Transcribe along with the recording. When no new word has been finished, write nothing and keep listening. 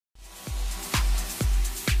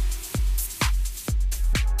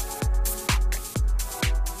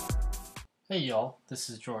Hey y'all, this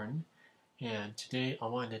is Jordan, and today I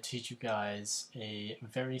wanted to teach you guys a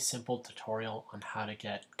very simple tutorial on how to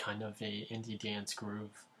get kind of a indie dance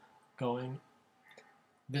groove going.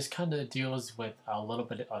 This kind of deals with a little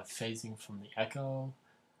bit of phasing from the echo,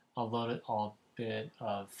 a bit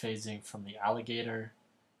of phasing from the alligator,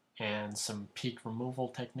 and some peak removal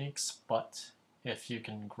techniques, but if you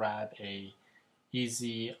can grab a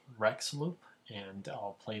easy Rex loop, and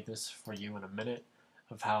I'll play this for you in a minute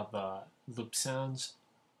of how the loop sounds,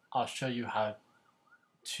 I'll show you how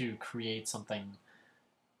to create something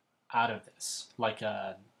out of this, like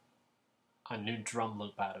a new drum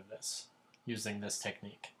loop out of this, using this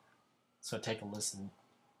technique. So take a listen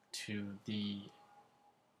to the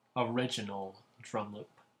original drum loop.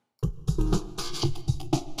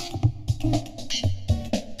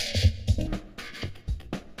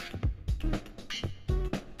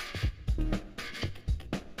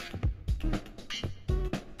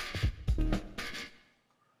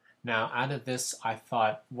 Now, out of this, I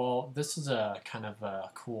thought, well, this is a kind of a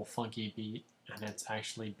cool, funky beat, and it's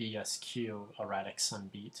actually BSQ, Erratic Sun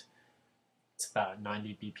beat. It's about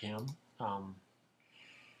 90 BPM.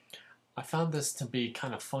 I found this to be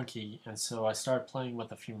kind of funky, and so I started playing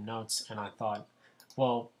with a few notes, and I thought,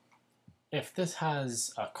 well, if this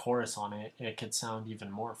has a chorus on it, it could sound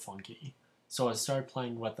even more funky. So I started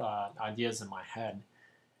playing with ideas in my head,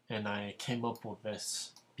 and I came up with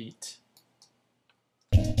this beat.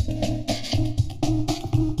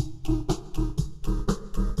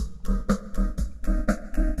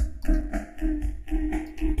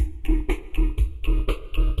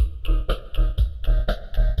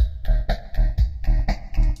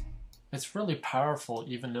 It's really powerful,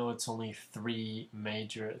 even though it's only three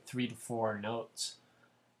to four notes,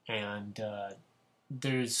 and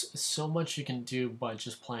there's so much you can do by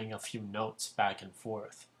just playing a few notes back and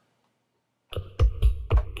forth.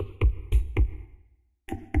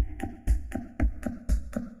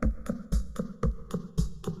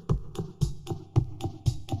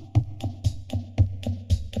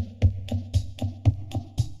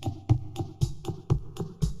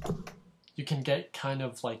 You can get kind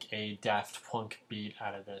of like a Daft Punk beat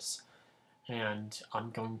out of this, and I'm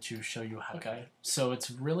going to show you how. Okay, so it's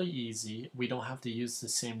really easy. We don't have to use the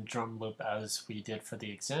same drum loop as we did for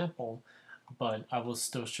the example, but I will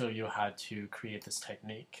still show you how to create this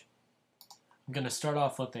technique. I'm going to start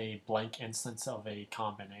off with a blank instance of a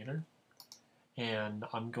combinator, and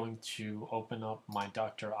I'm going to open up my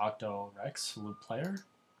Dr. Octo Rex loop player.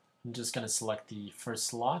 I'm just going to select the first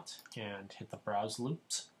slot and hit the browse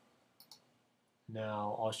loops.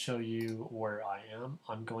 Now I'll show you where I am.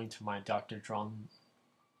 I'm going to my Dr. Drum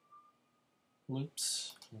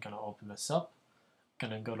loops. I'm going to open this up. I'm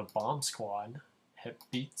going to go to Bomb Squad, hit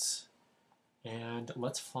beats, and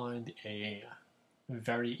let's find a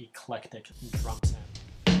very eclectic drum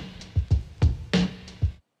sound.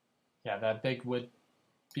 Yeah, that big wood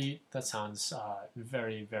beat, that sounds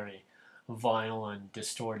very, very violent and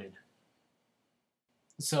distorted.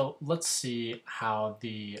 So let's see how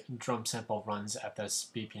the drum sample runs at this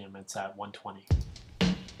BPM. It's at 120.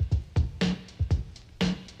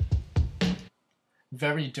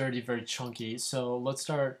 Very dirty, very chunky. So let's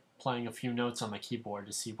start playing a few notes on the keyboard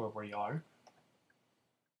to see where we are.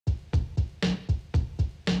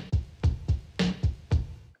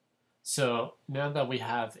 So now that we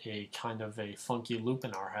have a kind of a funky loop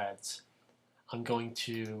in our heads, I'm going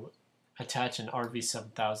to attach an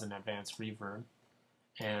RV7000 advanced reverb,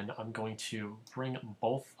 and I'm going to bring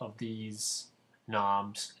both of these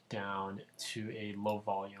knobs down to a low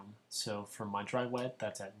volume. So for my dry wet,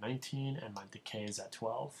 that's at 19, and my decay is at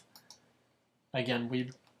 12. Again,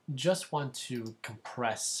 we just want to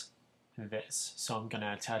compress this. So I'm going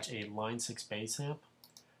to attach a line 6 bass amp,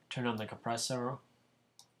 turn on the compressor,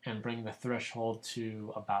 and bring the threshold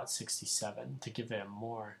to about 67 to give it a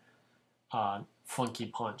more funky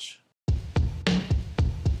punch.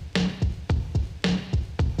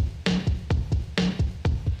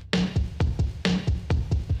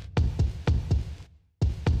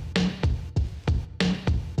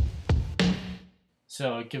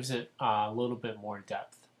 So it gives it a little bit more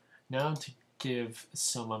depth. Now to give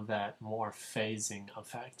some of that more phasing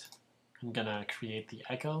effect, I'm going to create the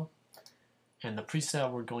echo. And the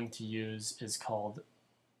preset we're going to use is called,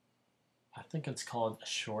 I think it's called a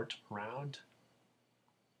short round.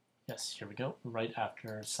 Yes, here we go, right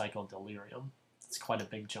after Cycle Delirium. It's quite a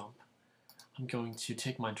big jump. I'm going to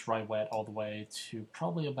take my dry wet all the way to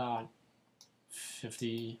probably about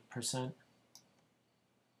 50%.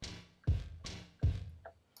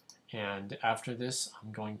 And after this,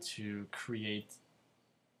 I'm going to create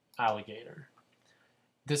alligator.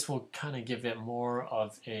 This will kind of give it more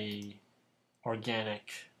of a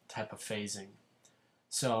organic type of phasing.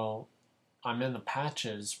 So I'm in the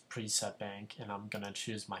patches preset bank and I'm going to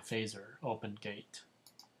choose my phaser, open gate.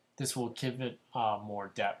 This will give it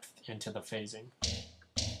more depth into the phasing.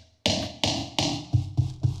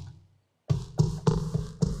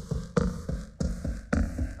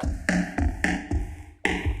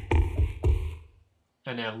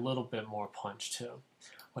 And a little bit more punch too.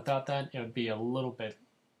 Without that, it would be a little bit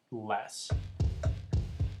less.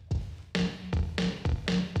 It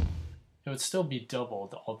would still be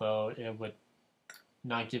doubled, although it would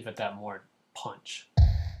not give it that more punch.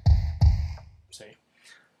 See?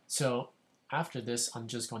 So after this, I'm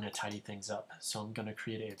just going to tidy things up. So I'm going to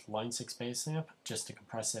create a line 6 bass amp just to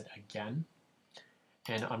compress it again.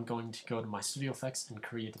 And I'm going to go to my Studio Effects and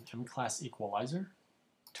create an M-class equalizer.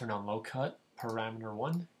 Turn on low cut, parameter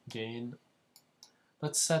 1, gain.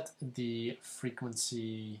 Let's set the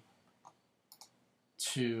frequency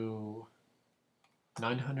to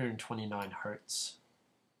 929 Hertz.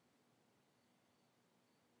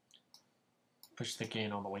 Push the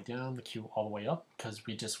gain all the way down, the Q all the way up, because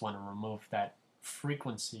we just want to remove that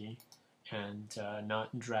frequency and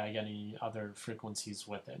not drag any other frequencies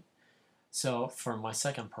with it. So for my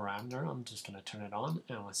second parameter, I'm just going to turn it on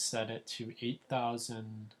and I'll set it to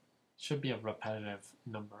 8,000. Should be a repetitive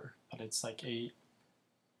number, but it's like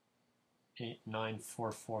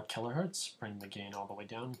 8944 kilohertz. Bring the gain all the way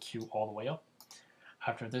down, Q all the way up.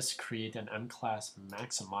 After this, create an M-class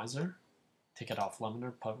maximizer. Take it off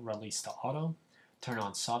limiter, put release to auto. Turn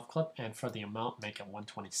on soft clip, and for the amount, make it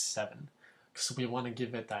 127. So we want to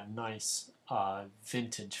give it that nice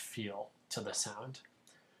vintage feel to the sound.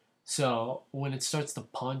 So when it starts to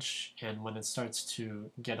punch and when it starts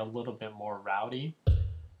to get a little bit more rowdy,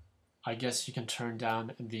 I guess you can turn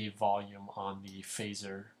down the volume on the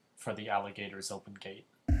phaser for the alligator's open gate.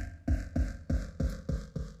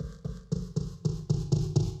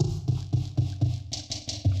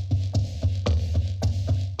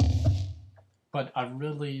 But I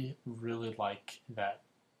really, really like that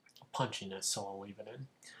punchiness, so I'll leave it in.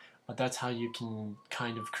 But that's how you can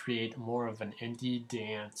kind of create more of an indie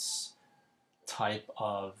dance type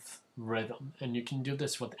of rhythm. And you can do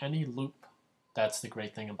this with any loop. That's the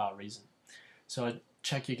great thing about Reason. So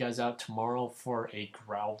check you guys out tomorrow for a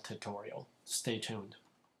growl tutorial. Stay tuned.